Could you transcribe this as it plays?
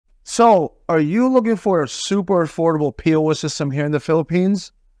So, are you looking for a super affordable POS system here in the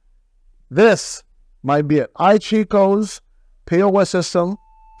Philippines? This might be it. iChico's POS system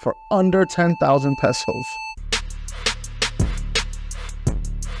for under 10,000 pesos.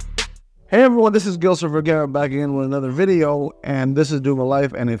 Hey everyone, this is Gilson Vergara back again with another video, and this is Doom of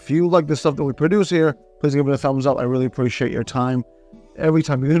Life. And if you like the stuff that we produce here, please give it a thumbs up. I really appreciate your time. Every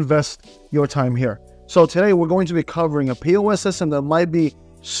time you invest your time here. So today we're going to be covering a POS system that might be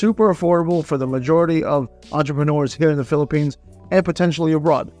super affordable for the majority of entrepreneurs here in the Philippines and potentially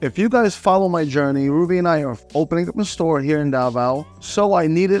abroad. If you guys follow my journey, Ruby and I are opening up a store here in Davao, so I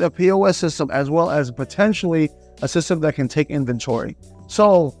needed a POS system as well as potentially a system that can take inventory.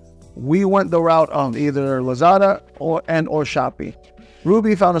 So we went the route of either Lazada or Shopee.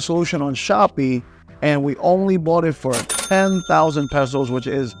 Ruby found a solution on Shopee, and we only bought it for 10,000 pesos, which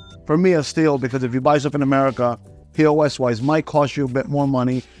is for me a steal, because if you buy stuff in America, POS wise, might cost you a bit more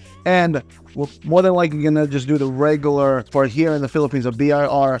money. And we're more than likely gonna just do the regular for here in the Philippines, a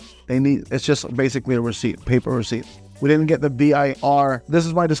BIR. It's just basically a receipt, paper receipt. We didn't get the BIR. This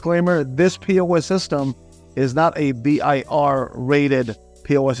is my disclaimer. This POS system is not a BIR rated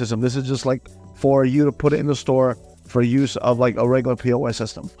POS system. This is just like for you to put it in the store for use of like a regular POS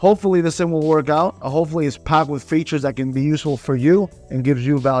system. Hopefully this thing will work out. Hopefully it's packed with features that can be useful for you and gives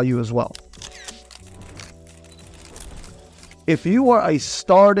you value as well. If you are a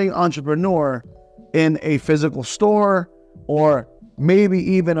starting entrepreneur in a physical store or maybe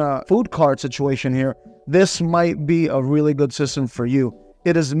even a food cart situation here, this might be a really good system for you.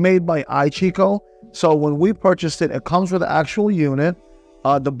 It is made by iChico. So when we purchased it, it comes with an actual unit,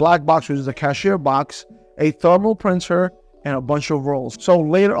 the black box, which is a cashier box, a thermal printer, and a bunch of rolls. So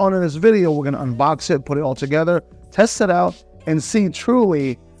later on in this video, we're going to unbox it, put it all together, test it out, and see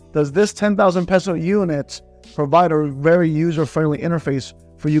truly, does this 10,000 peso unit provide a very user-friendly interface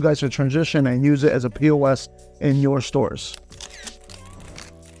for you guys to transition and use it as a POS in your stores.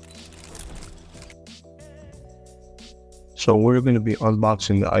 So we're going to be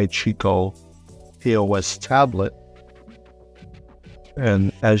unboxing the iChico POS tablet.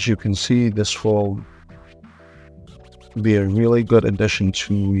 And as you can see, this will be a really good addition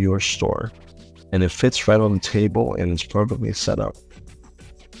to your store. And it fits right on the table and it's perfectly set up.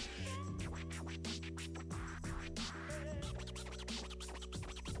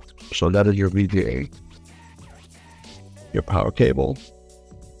 So that is your VGA, your power cable,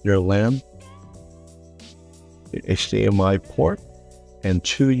 your LAN, your HDMI port, and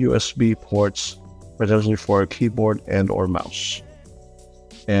 2 USB ports, potentially for a keyboard and or mouse.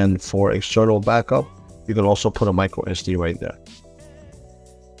 And for external backup, you can also put a micro SD right there.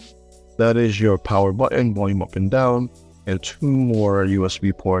 That is your power button, volume up and down, and 2 more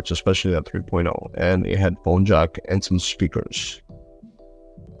USB ports, especially that 3.0, and a headphone jack and some speakers.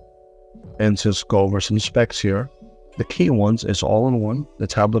 And to go over some specs here, the key ones is all-in-one. The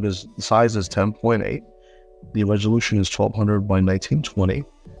tablet the size is 10.8. The resolution is 1200 by 1920.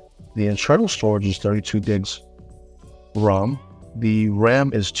 The internal storage is 32 gigs ROM. The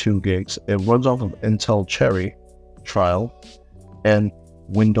RAM is 2 gigs. It runs off of Intel Cherry Trial and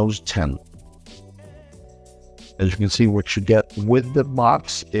Windows 10. As you can see, what you get with the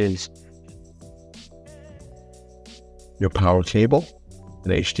box is your power cable,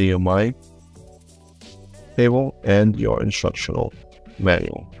 an HDMI cable, and your instructional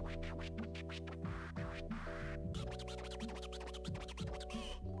manual.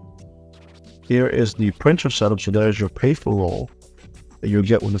 Here is the printer setup. So there is your paper roll that you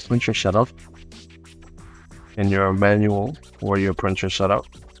get with the printer setup, and your manual for your printer setup.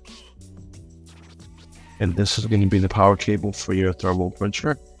 And this is going to be the power cable for your thermal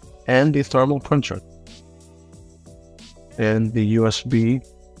printer and the thermal printer, and the USB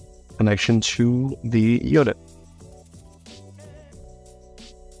connection to the unit.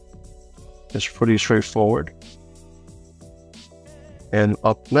 It's pretty straightforward. And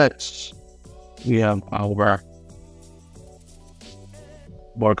up next, we have our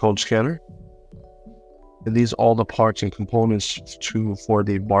barcode scanner. And these are all the parts and components for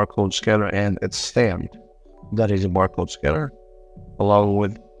the barcode scanner and its stand. That is a barcode scanner, along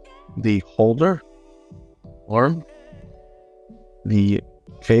with the holder, arm, the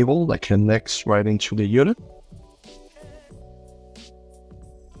cable that connects right into the unit,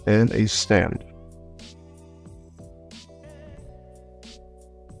 and a stand.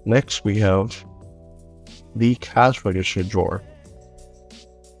 Next, we have the cash register drawer.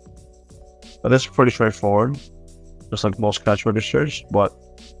 Now, this is pretty straightforward, just like most cash registers, but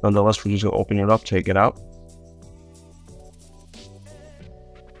nonetheless, we're just going to open it up, take it out.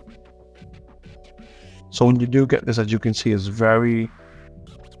 So when you do get this, as you can see, it's very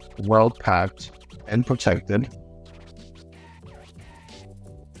well packed and protected.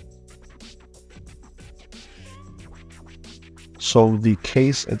 So the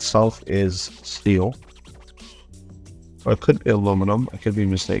case itself is steel, or it could be aluminum, I could be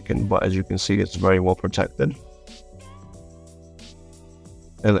mistaken, but as you can see, it's very well protected.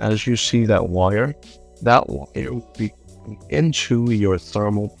 And as you see that wire will be into your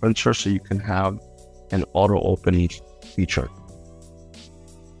thermal printer so you can have an auto opening feature.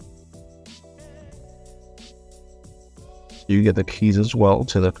 You get the keys as well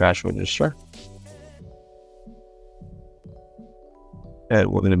to the cash register. And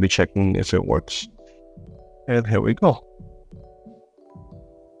we're going to be checking if it works. And here we go.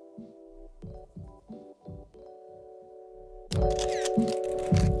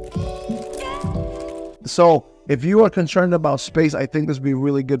 So if you are concerned about space, I think this would be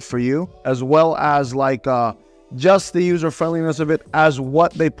really good for you, as well as like just the user friendliness of it as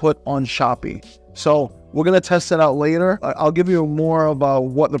what they put on Shopee. So we're going to test it out later. I'll give you more about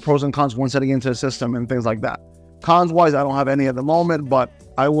what the pros and cons once setting into the system and things like that. Cons wise, I don't have any at the moment, but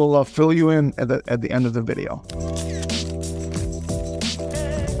I will fill you in at the end of the video.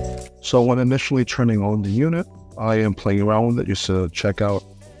 So when initially turning on the unit, I am playing around with it just to check out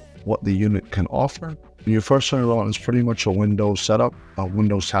what the unit can offer. When you first turn it on, it's pretty much a Windows setup, a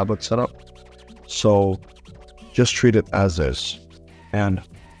Windows tablet setup. So just treat it as is. And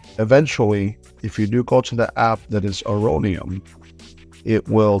eventually, if you do go to the app that is Aronium, it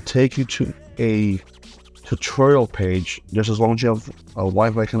will take you to a tutorial page, just as long as you have a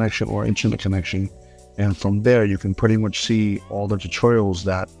Wi-Fi connection or internet connection. And from there, you can pretty much see all the tutorials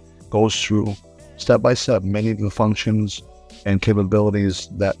that goes through step by step many of the functions and capabilities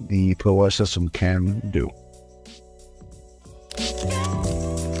that the POS system can do.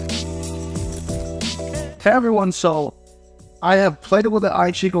 Hey everyone, so I have played with the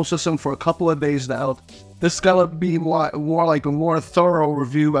iChico system for a couple of days now. This is gonna be more like a more thorough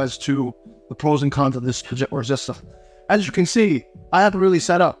review as to the pros and cons of this particular system. As you can see, I have it really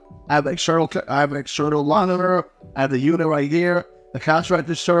set up. I have an external monitor, I have the unit right here, the cash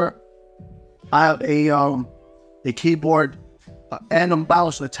register, I have a keyboard and a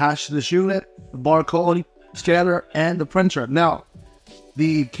mouse attached to this unit, the barcode scanner, and the printer. Now,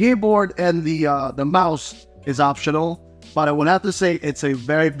 the keyboard and the mouse is optional, but I would have to say it's a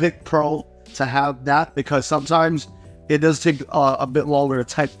very big pro to have that, because sometimes it does take a bit longer to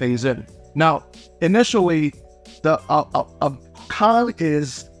type things in. Now, initially, the con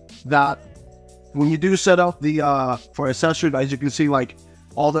is that when you do set up the for accessories, as you can see, like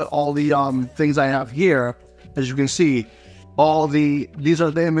all the things I have here, as you can see, these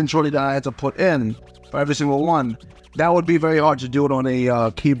are the inventory that I had to put in for every single one. That would be very hard to do it on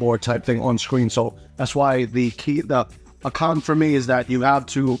a keyboard type thing on screen. So that's why a con for me is that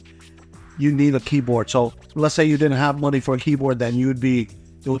you need a keyboard. So let's say you didn't have money for a keyboard, then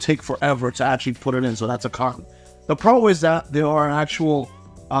it would take forever to actually put it in. So that's a con. The pro is that there are actual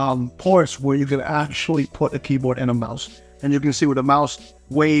ports where you can actually put a keyboard and a mouse, and you can see with the mouse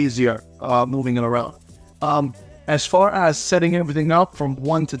way easier moving it around. As far as setting everything up from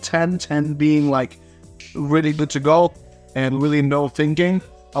 1 to 10, 10 being like really good to go and really no thinking,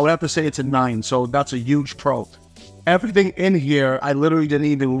 I would have to say it's a 9. So that's a huge pro. Everything in here, I literally didn't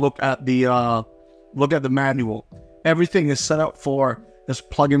even look at the manual. Everything is set up for just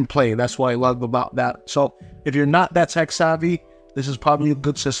plug and play. That's what I love about that. So if you're not that tech savvy, this is probably a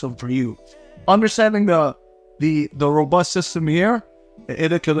good system for you. Understanding the robust system here,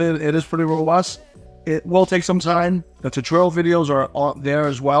 it is pretty robust. It will take some time. The tutorial videos are there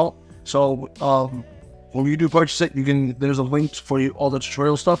as well. So when you do purchase it, there's a link for you, all the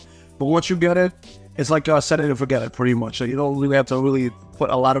tutorial stuff. But once you get it, it's like set it and forget it pretty much. So you don't really have to really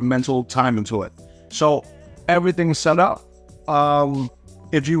put a lot of mental time into it. So everything's set up.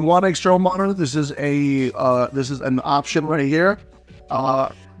 If you want an external monitor, this is an option right here.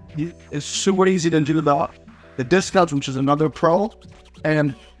 It's super easy to do the discounts, which is another pro.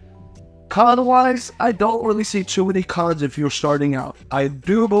 And con-wise, I don't really see too many cons if you're starting out. I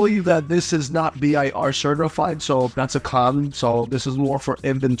do believe that this is not BIR certified, so that's a con. So this is more for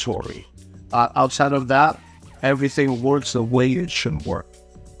inventory. Outside of that, everything works the way it should work.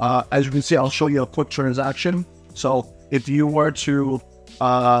 As you can see, I'll show you a quick transaction. So if you were to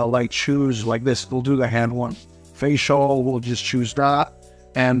like choose like this, we'll do the hand one. Facial, we'll just choose that,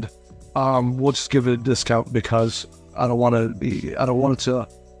 and we'll just give it a discount because I don't want it to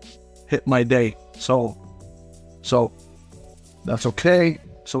hit my day. So that's okay.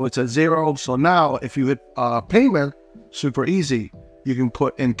 So it's a 0. So now if you hit payment, super easy. You can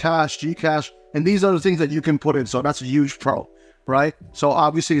put in cash, Gcash, and these are the things that you can put in. So that's a huge pro. right? So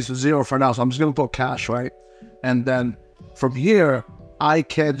obviously it's 0 for now. So I'm just going to put cash, right? And then from here, I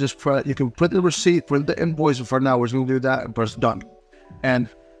can just press, you can put the receipt, print the invoice. For now, we're just going to do that and press done. And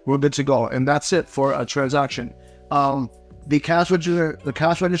we're good to go. And that's it for a transaction. The cash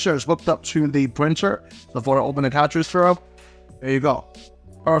register is hooked up to the printer before I open the cash register up. There you go.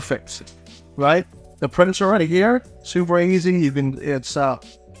 Perfect. Right? The printer's already here. Super easy. You can, it's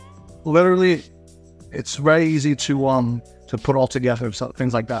literally, it's very easy to put all together, so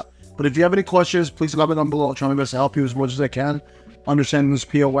things like that. But if you have any questions, please comment down below. I'll try my best to help you as much as I can. Understanding this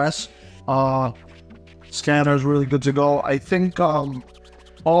POS. Scanner is really good to go. I think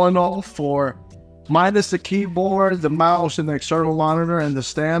all in all, for minus the keyboard, the mouse, and the external monitor and the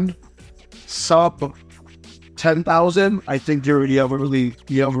stand, sub 10,000. I think you have a really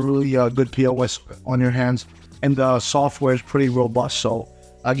good POS on your hands, and the software is pretty robust. So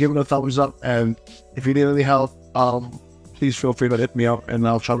I'll give it a thumbs up. And if you need any help, please feel free to hit me up, and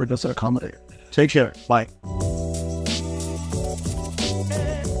I'll try to accommodate. Take care. Bye.